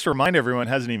 just to remind everyone,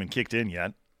 hasn't even kicked in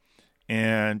yet.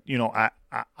 And,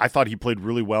 I thought he played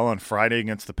really well on Friday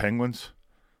against the Penguins.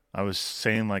 I was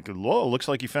saying, whoa, looks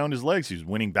like he found his legs. He was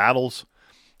winning battles.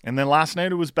 And then last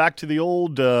night it was back to the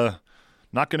old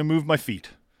not going to move my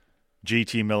feet.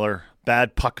 JT Miller,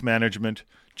 bad puck management.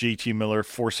 JT Miller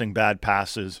forcing bad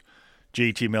passes.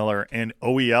 JT Miller and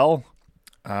OEL.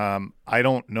 I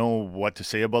don't know what to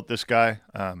say about this guy.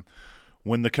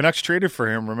 When the Canucks traded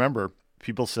for him, remember,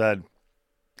 people said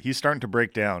he's starting to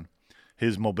break down.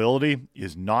 His mobility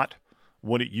is not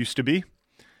what it used to be.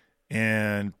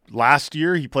 And last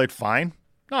year he played fine.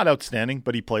 Not outstanding,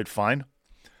 but he played fine.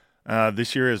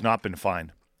 This year has not been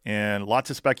fine. And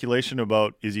lots of speculation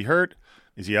about, is he hurt?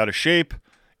 Is he out of shape?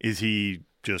 Is he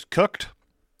just cooked?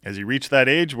 Has he reached that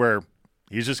age where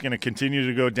he's just going to continue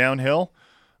to go downhill?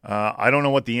 I don't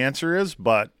know what the answer is,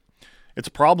 but it's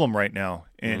a problem right now.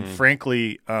 And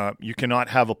frankly, you cannot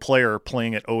have a player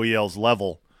playing at OEL's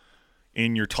level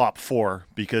in your top 4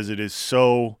 because it is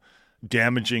so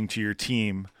damaging to your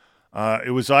team.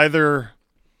 It was New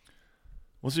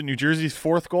Jersey's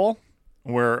 4th goal?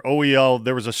 Where OEL,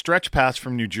 there was a stretch pass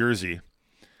from New Jersey,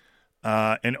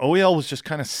 and OEL was just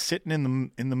kind of sitting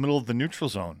in the middle of the neutral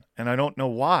zone, and I don't know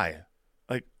why.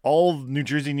 All New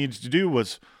Jersey needed to do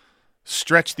was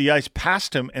stretch the ice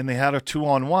past him, and they had a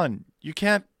 2-on-1. You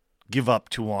can't give up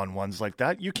 2-on-1s like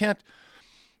that. You can't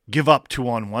give up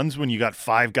 2-on-1s when you got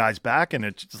 5 guys back, and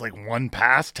it's just one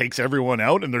pass takes everyone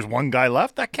out, and there's 1 guy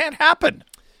left. That can't happen.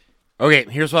 Okay,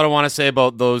 here's what I want to say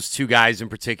about those 2 guys in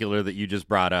particular that you just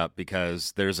brought up,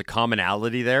 because there's a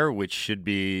commonality there, which should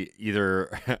be either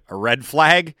a red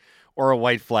flag or a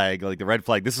white flag. Like the red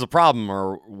flag, this is a problem,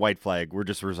 or white flag, we're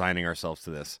just resigning ourselves to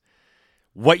this.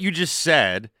 What you just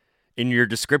said in your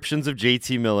descriptions of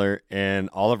JT Miller and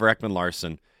Oliver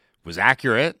Ekman-Larsson was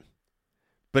accurate,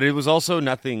 but it was also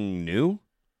nothing new.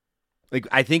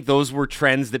 I think those were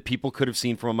trends that people could have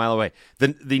seen from a mile away.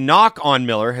 The knock on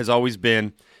Miller has always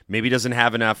been, maybe doesn't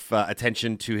have enough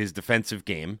attention to his defensive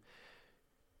game.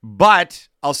 But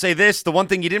I'll say this, the one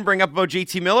thing you didn't bring up about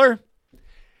JT Miller,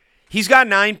 he's got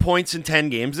 9 points in 10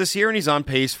 games this year, and he's on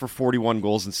pace for 41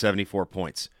 goals and 74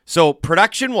 points. So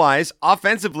production-wise,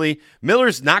 offensively,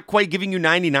 Miller's not quite giving you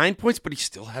 99 points, but he's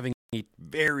still having a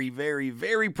very, very,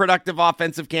 very productive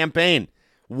offensive campaign.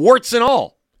 Warts and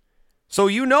all. So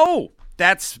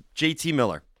that's JT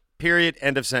Miller. Period.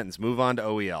 End of sentence. Move on to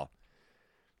OEL.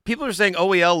 People are saying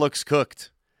OEL looks cooked.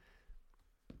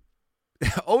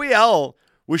 OEL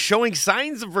was showing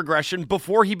signs of regression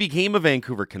before he became a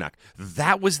Vancouver Canuck.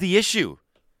 That was the issue.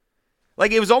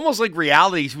 It was almost like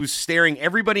reality was staring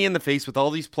everybody in the face with all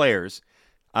these players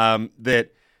that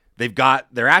they've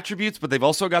got their attributes, but they've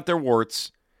also got their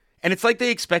warts. And it's like they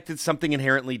expected something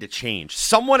inherently to change.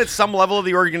 Someone at some level of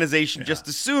the organization just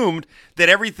assumed that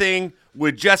everything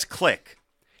would just click.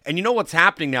 And you know what's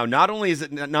happening now? Not only is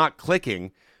it not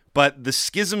clicking, but the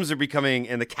schisms are becoming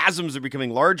and the chasms are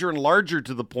becoming larger and larger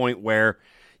to the point where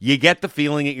you get the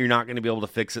feeling that you're not going to be able to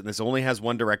fix it. And this only has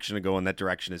one direction to go, and that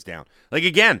direction is down. Like,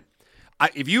 again,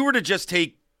 if you were to just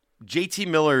take JT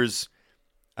Miller's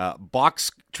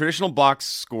traditional box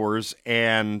scores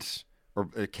or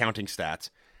counting stats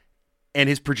and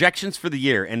his projections for the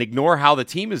year and ignore how the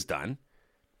team is done,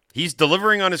 he's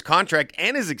delivering on his contract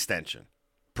and his extension,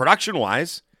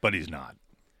 production-wise. But he's not.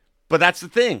 But that's the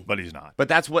thing. But he's not.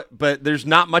 But there's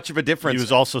not much of a difference. He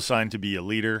was also signed to be a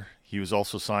leader. He was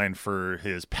also signed for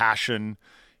his passion,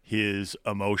 his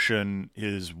emotion,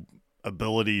 his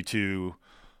ability to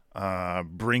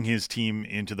bring his team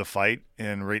into the fight.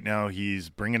 And right now he's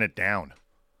bringing it down.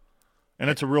 And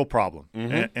it's a real problem.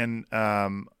 Mm-hmm. And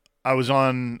I was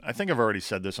on, I think I've already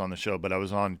said this on the show, but I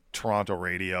was on Toronto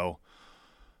radio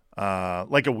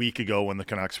like a week ago when the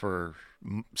Canucks were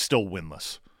still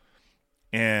winless.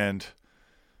 And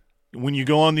when you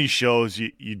go on these shows,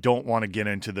 you don't want to get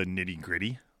into the nitty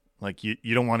gritty. Like you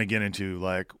don't want to get into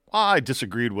like, I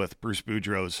disagreed with Bruce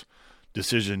Boudreau's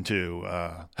decision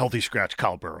to healthy scratch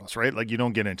Kyle Burrows, right? Like you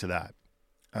don't get into that.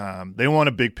 They want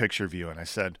a big picture view. And I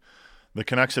said, the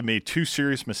Canucks have made two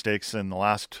serious mistakes in the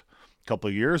last couple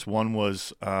of years. One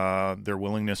was their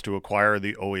willingness to acquire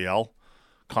the OEL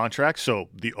contract, so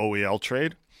the OEL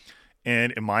trade.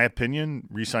 And in my opinion,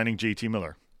 re-signing JT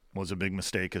Miller was a big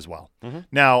mistake as well. Mm-hmm.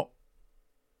 Now,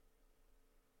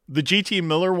 the JT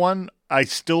Miller one, I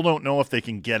still don't know if they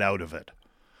can get out of it.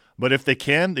 But if they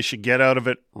can, they should get out of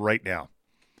it right now.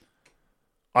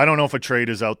 I don't know if a trade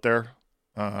is out there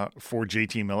for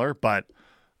JT Miller, but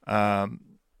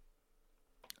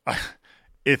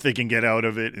if they can get out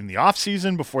of it in the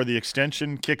offseason before the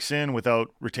extension kicks in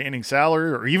without retaining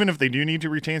salary, or even if they do need to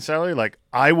retain salary, like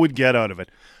I would get out of it.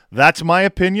 That's my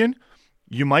opinion.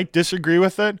 You might disagree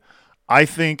with it. I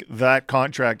think that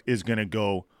contract is going to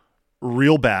go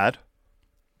real bad.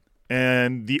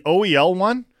 And the OEL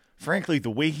one, frankly, the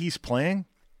way he's playing,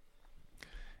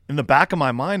 in the back of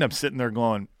my mind, I'm sitting there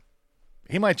going,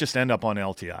 he might just end up on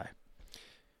LTI.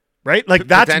 Right? Like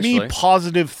that's me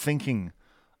positive thinking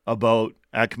about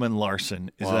Ekman Larsson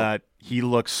is that he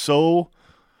looks so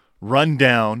run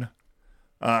down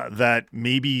that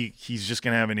maybe he's just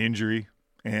going to have an injury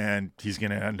and he's going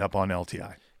to end up on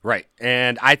LTI. Right.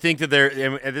 And I think that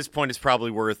at this point, it's probably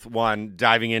worth, one,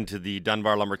 diving into the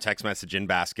Dunbar Lumber text message in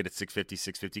basket at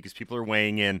 650, because people are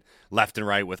weighing in left and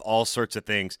right with all sorts of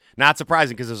things. Not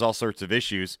surprising because there's all sorts of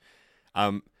issues.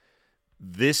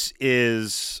 This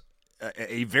is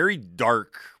a very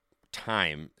dark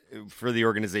time for the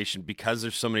organization because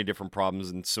there's so many different problems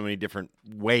in so many different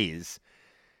ways.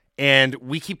 And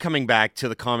we keep coming back to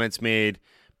the comments made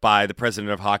by the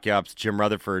president of Hockey Ops, Jim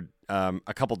Rutherford,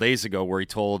 a couple days ago, where he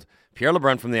told Pierre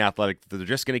LeBrun from The Athletic that they're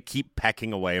just going to keep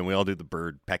pecking away, and we all do the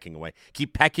bird pecking away,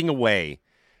 keep pecking away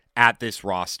at this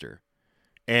roster.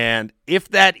 And if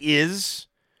that is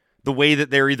the way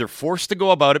that they're either forced to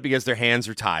go about it because their hands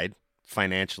are tied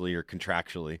financially or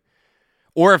contractually,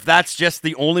 or if that's just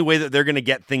the only way that they're going to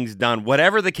get things done,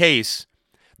 whatever the case,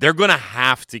 they're going to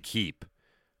have to keep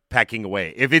pecking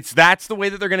away. If that's the way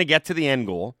that they're going to get to the end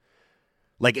goal,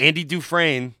 like Andy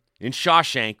Dufresne in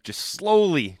Shawshank, just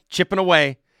slowly chipping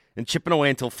away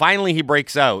until finally he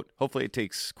breaks out. Hopefully it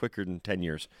takes quicker than 10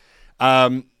 years.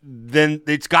 Then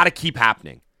it's got to keep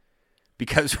happening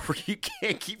because you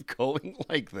can't keep going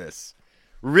like this.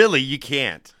 Really, you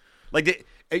can't. Like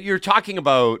you're talking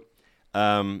about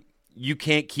you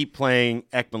can't keep playing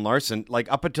Ekman Larsson.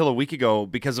 Like up until a week ago,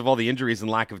 because of all the injuries and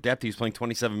lack of depth, he was playing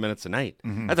 27 minutes a night.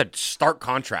 Mm-hmm. That's a stark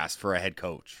contrast for a head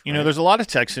coach. You know, there's a lot of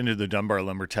text into the Dunbar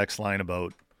Lumber text line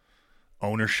about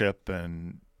ownership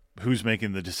and who's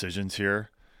making the decisions here.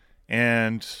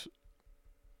 And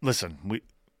listen,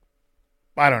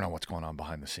 I don't know what's going on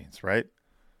behind the scenes, right?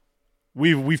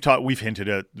 We've hinted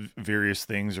at various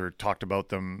things or talked about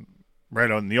them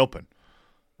right out in the open.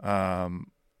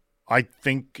 I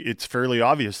think it's fairly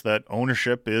obvious that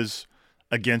ownership is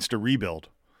against a rebuild.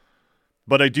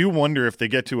 But I do wonder if they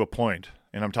get to a point,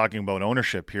 and I'm talking about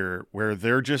ownership here, where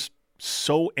they're just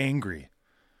so angry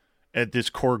at this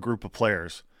core group of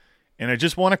players. And I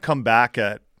just want to come back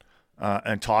at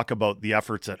and talk about the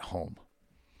efforts at home.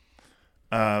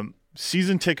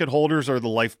 Season ticket holders are the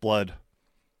lifeblood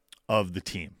of the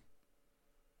team.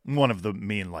 One of the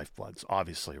main lifebloods,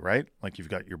 obviously, right? Like you've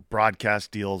got your broadcast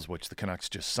deals, which the Canucks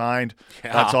just signed.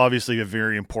 Yeah. That's obviously a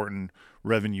very important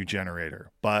revenue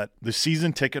generator. But the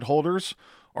season ticket holders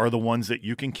are the ones that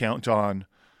you can count on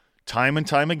time and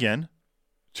time again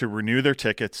to renew their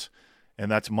tickets, and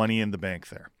that's money in the bank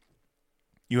there.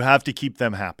 You have to keep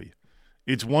them happy.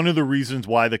 It's one of the reasons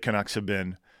why the Canucks have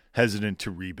been hesitant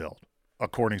to rebuild,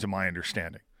 according to my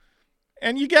understanding.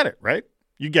 And you get it, right?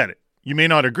 You get it. You may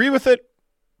not agree with it,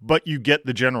 but you get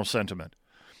the general sentiment.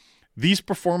 These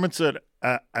performances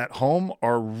at home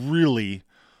are really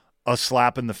a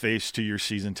slap in the face to your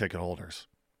season ticket holders.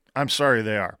 I'm sorry,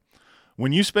 they are.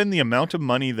 When you spend the amount of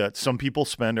money that some people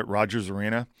spend at Rogers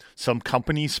Arena, some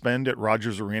companies spend at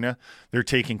Rogers Arena, they're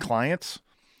taking clients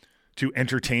to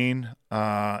entertain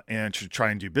and to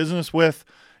try and do business with.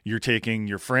 You're taking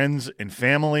your friends and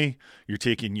family. You're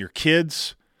taking your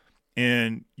kids.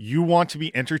 And you want to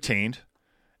be entertained,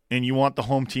 and you want the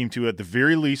home team to, at the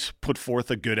very least, put forth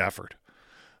a good effort.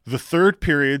 The third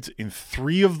periods in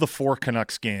 3 of the 4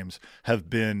 Canucks games have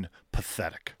been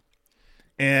pathetic.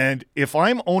 And if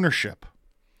I'm ownership,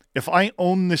 if I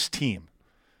own this team,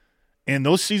 and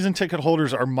those season ticket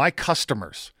holders are my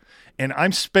customers, and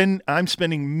I'm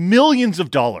spending millions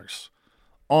of dollars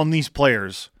on these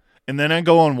players, and then I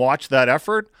go and watch that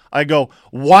effort, I go,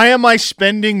 why am I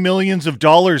spending millions of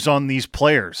dollars on these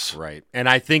players? Right. And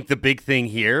I think the big thing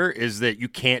here is that you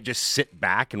can't just sit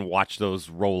back and watch those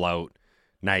roll out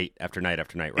night after night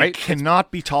after night, right? It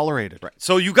cannot be tolerated. Right.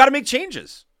 So you got to make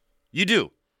changes. You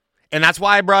do. And that's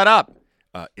why I brought up,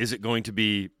 is it going to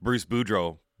be Bruce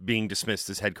Boudreau being dismissed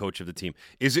as head coach of the team?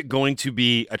 Is it going to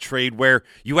be a trade where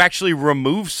you actually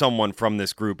remove someone from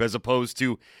this group as opposed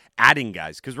to adding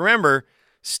guys? Because remember,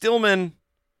 Stillman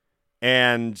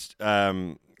and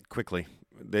quickly,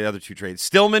 the other 2 trades,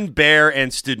 Stillman, Bear,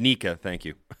 and Studnicka, thank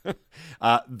you.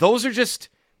 Those are just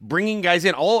bringing guys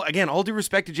in. All due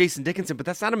respect to Jason Dickinson, but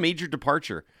that's not a major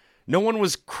departure. No one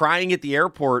was crying at the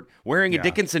airport wearing a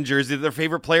Dickinson jersey that their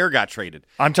favorite player got traded.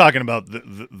 I'm talking about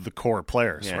the core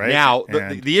players, right? Now,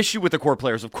 the issue with the core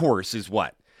players, of course, is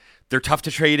what? They're tough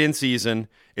to trade in season.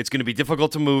 It's going to be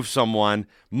difficult to move someone.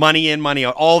 Money in, money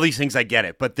out. All these things, I get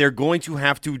it. But they're going to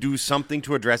have to do something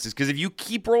to address this. Because if you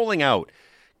keep rolling out,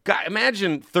 God,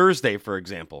 imagine Thursday, for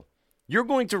example. You're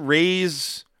going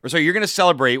to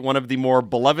celebrate one of the more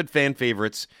beloved fan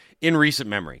favorites in recent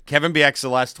memory. Kevin Bieksa, the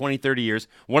last 20, 30 years,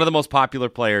 one of the most popular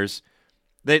players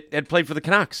that had played for the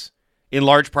Canucks, in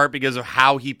large part because of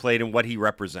how he played and what he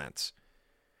represents.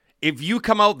 If you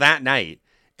come out that night,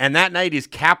 and that night is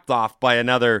capped off by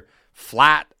another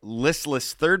flat,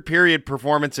 listless third period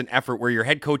performance and effort where your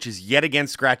head coach is yet again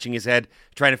scratching his head,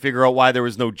 trying to figure out why there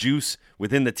was no juice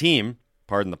within the team,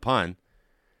 pardon the pun,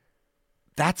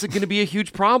 that's going to be a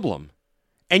huge problem.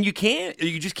 And you can't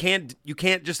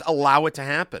just allow it to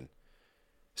happen.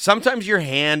 Sometimes your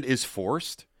hand is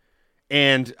forced,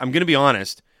 and I'm going to be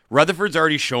honest, Rutherford's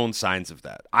already shown signs of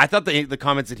that. I thought the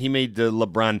comments that he made to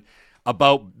LeBrun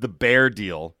about the Bear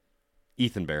deal,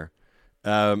 Ethan Bear,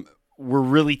 were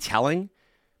really telling,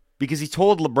 because he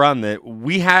told LeBrun that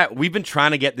we've been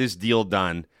trying to get this deal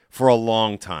done for a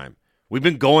long time. We've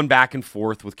been going back and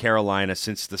forth with Carolina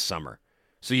since the summer.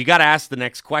 So you got to ask the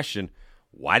next question,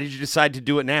 why did you decide to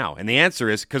do it now? And the answer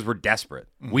is because we're desperate.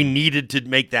 Mm-hmm. We needed to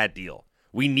make that deal.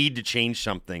 We need to change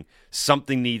something.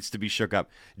 Something needs to be shook up.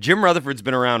 Jim Rutherford's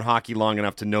been around hockey long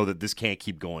enough to know that this can't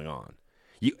keep going on.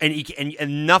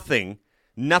 And nothing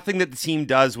that the team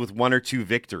does with 1 or 2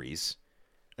 victories,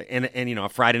 and a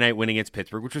Friday night win against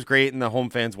Pittsburgh, which was great, and the home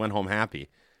fans went home happy.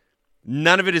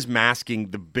 None of it is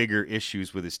masking the bigger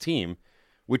issues with his team,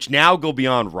 which now go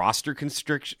beyond roster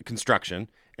construction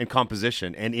and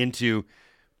composition and into,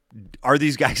 are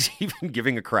these guys even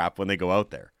giving a crap when they go out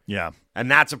there? Yeah.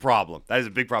 And that's a problem. That is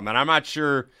a big problem. And I'm not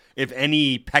sure if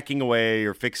any pecking away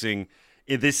or fixing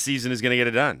this season is going to get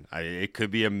it done. It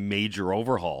could be a major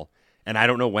overhaul. And I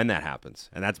don't know when that happens,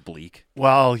 and that's bleak.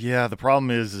 Well, yeah, the problem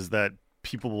is that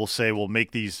people will say, we'll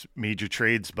make these major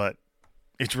trades, but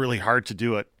it's really hard to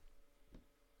do it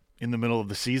in the middle of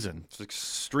the season. It's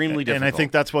extremely difficult. And I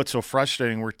think that's what's so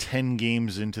frustrating. We're 10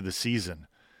 games into the season.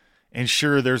 And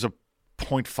sure, there's a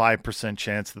 0.5%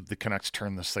 chance that the Canucks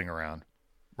turn this thing around,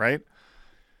 right?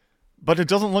 But it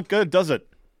doesn't look good, does it?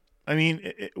 I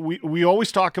mean, we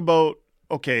always talk about,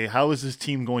 okay, how is this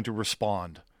team going to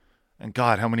respond? And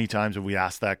God, how many times have we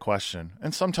asked that question?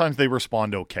 And sometimes they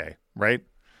respond okay, right?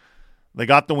 They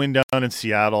got the win down in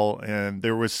Seattle, and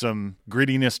there was some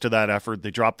grittiness to that effort. They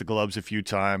dropped the gloves a few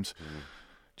times.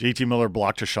 JT Miller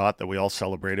blocked a shot that we all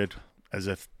celebrated as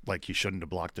if like he shouldn't have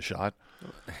blocked the shot.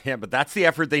 Yeah, but that's the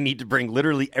effort they need to bring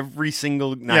literally every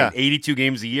single night, 82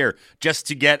 games a year, just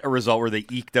to get a result where they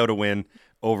eked out a win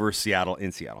over Seattle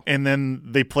in Seattle. And then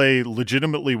they play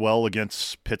legitimately well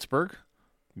against Pittsburgh.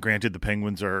 Granted, the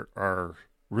Penguins are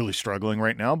really struggling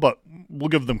right now, but we'll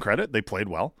give them credit. They played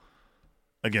well.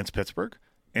 against Pittsburgh.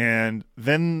 And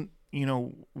then,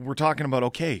 we're talking about,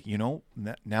 okay,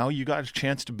 now you got a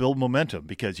chance to build momentum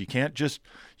because you can't just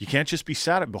be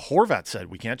satisfied. But Horvat said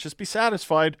we can't just be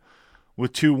satisfied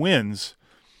with 2 wins.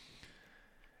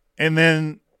 And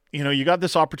then, you got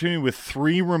this opportunity with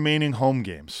 3 remaining home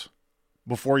games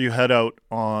before you head out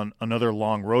on another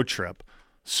long road trip.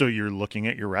 So you're looking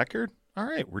at your record. All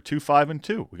right, we're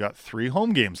 2-5-2. We got 3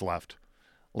 home games left.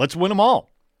 Let's win them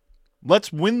all.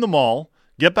 Let's win them all.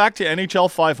 Get back to NHL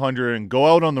 500 and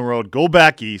go out on the road, go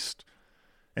back east,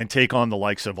 and take on the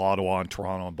likes of Ottawa and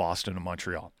Toronto and Boston and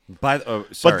Montreal. But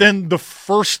then the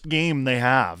first game they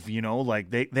have,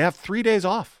 they have 3 days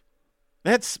off.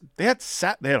 They had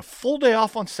a full day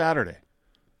off on Saturday.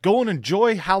 Go and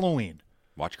enjoy Halloween.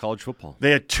 Watch college football.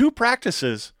 They had 2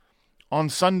 practices on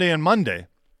Sunday and Monday.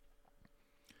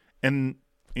 And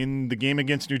in the game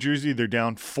against New Jersey, they're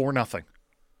down 4-0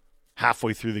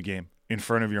 halfway through the game in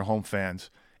front of your home fans,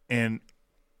 and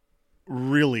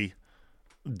really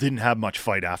didn't have much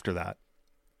fight after that.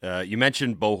 You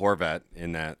mentioned Bo Horvat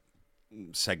in that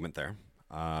segment there.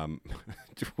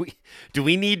 Do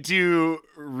we need to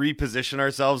reposition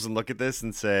ourselves and look at this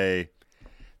and say,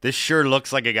 this sure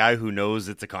looks like a guy who knows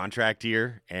it's a contract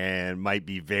year and might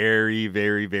be very,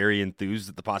 very, very enthused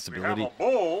at the possibility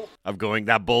of going.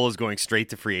 That bull is going straight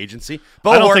to free agency.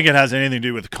 I don't think it has anything to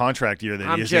do with the contract year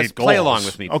that he has 8 goals. Play along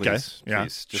with me, please. Okay, yeah,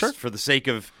 please. Just for the sake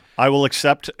of. I will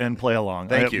accept and play along.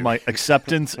 Thank you. My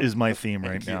acceptance is my theme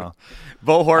right now.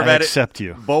 Bo Horvat. I accept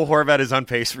you. Bo Horvat is on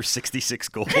pace for 66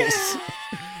 goals.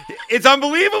 It's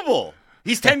unbelievable.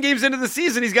 He's 10 games into the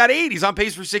season. He's got 8. He's on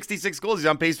pace for 66 goals. He's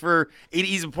on pace for 80.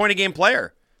 He's a point-a-game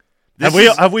player.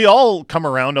 Have we all come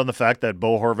around on the fact that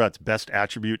Bo Horvat's best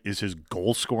attribute is his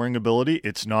goal-scoring ability?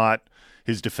 It's not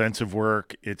his defensive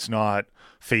work. It's not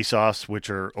face-offs, which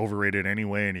are overrated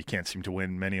anyway, and he can't seem to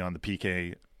win many on the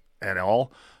PK at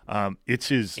all. It's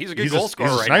his. He's a good goal scorer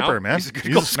right sniper, now. Man. He's a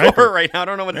good goal scorer right now. I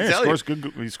don't know what to tell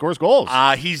you. He scores goals.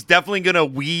 He's definitely going to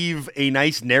weave a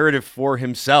nice narrative for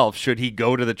himself should he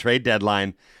go to the trade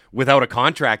deadline without a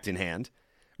contract in hand.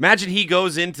 Imagine he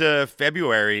goes into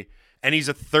February and he's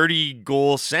a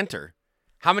 30-goal center.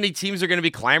 How many teams are going to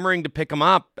be clamoring to pick him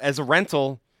up as a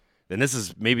rental? Then this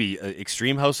is maybe an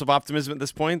extreme house of optimism at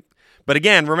this point. But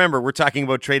again, remember, we're talking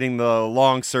about trading the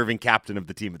long-serving captain of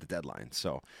the team at the deadline.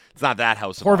 So it's not that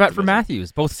house of Horvat optimism. for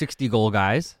Matthews, both 60-goal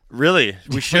guys. Really?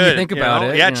 We should. When you think about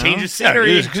it. Yeah, change of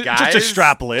scenery, guys. Just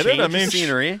extrapolate it. Change of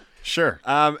scenery. Sure.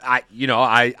 I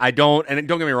don't, and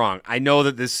don't get me wrong, I know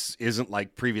that this isn't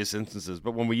like previous instances,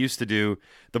 but when we used to do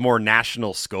the more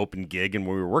national scope and gig and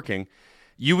when we were working,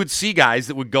 you would see guys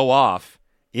that would go off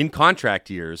in contract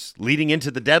years leading into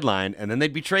the deadline, and then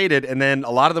they'd be traded, and then a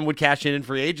lot of them would cash in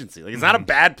free agency. Like, it's not a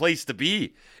bad place to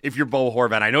be if you're Bo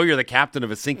Horvat. I know you're the captain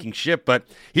of a sinking ship, but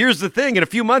here's the thing. In a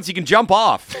few months, you can jump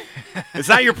off. It's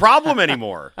not your problem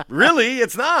anymore. Really,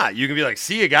 it's not. You can be like,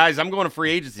 see you guys, I'm going to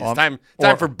free agency. It's time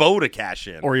for Bo to cash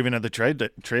in. Or even at the trade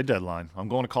deadline. I'm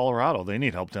going to Colorado. They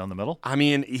need help down the middle. I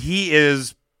mean,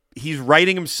 he's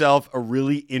writing himself a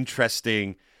really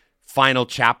interesting final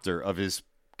chapter of his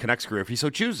Canucks career if he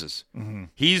so chooses. Mm-hmm.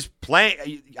 He's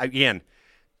playing, again,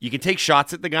 you can take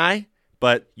shots at the guy,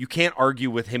 but you can't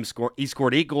argue with him. He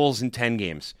scored 8 goals in 10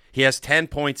 games. He has 10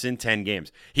 points in 10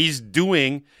 games. He's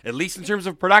doing, at least in terms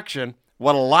of production,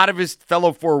 what a lot of his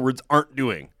fellow forwards aren't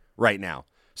doing right now.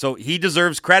 So he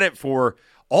deserves credit for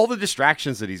all the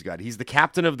distractions that he's got. He's the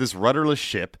captain of this rudderless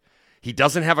ship. He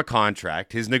doesn't have a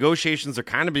contract. His negotiations are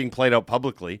kind of being played out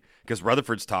publicly because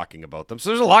Rutherford's talking about them. So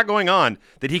there's a lot going on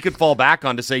that he could fall back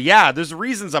on to say, yeah, there's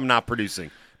reasons I'm not producing.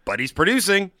 But he's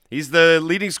producing. He's the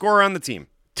leading scorer on the team.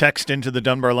 Text into the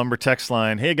Dunbar Lumber text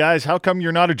line. Hey, guys, how come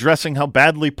you're not addressing how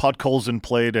badly Podkolzin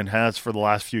played and has for the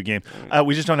last few games?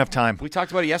 We just don't have time. We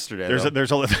talked about it yesterday.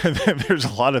 There's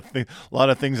a lot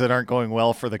of things that aren't going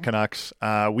well for the Canucks.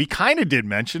 We kind of did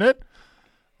mention it.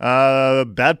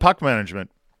 Bad puck management.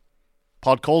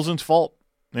 Podkolzin's fault.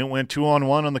 They went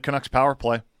 2-on-1 on the Canucks power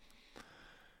play,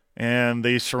 and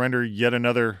they surrender yet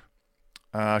another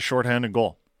shorthanded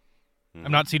goal.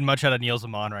 I'm not seeing much out of Niels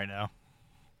Aman right now.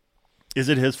 Is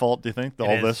it his fault, do you think?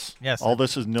 Yes. All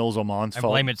this is Niels Aman's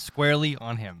fault? I blame it squarely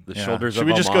on him. The shoulders of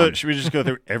Aman. Should we just go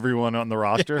through everyone on the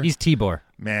roster? He's Tibor.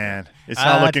 Man, it's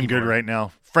not looking good right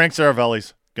now. Frank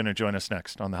Zaravelli's going to join us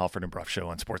next on the Halford and Bruff Show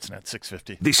on Sportsnet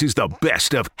 650. This is the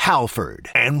best of Halford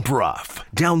and Bruff.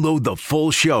 Download the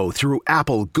full show through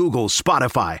Apple, Google,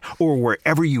 Spotify, or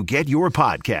wherever you get your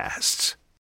podcasts.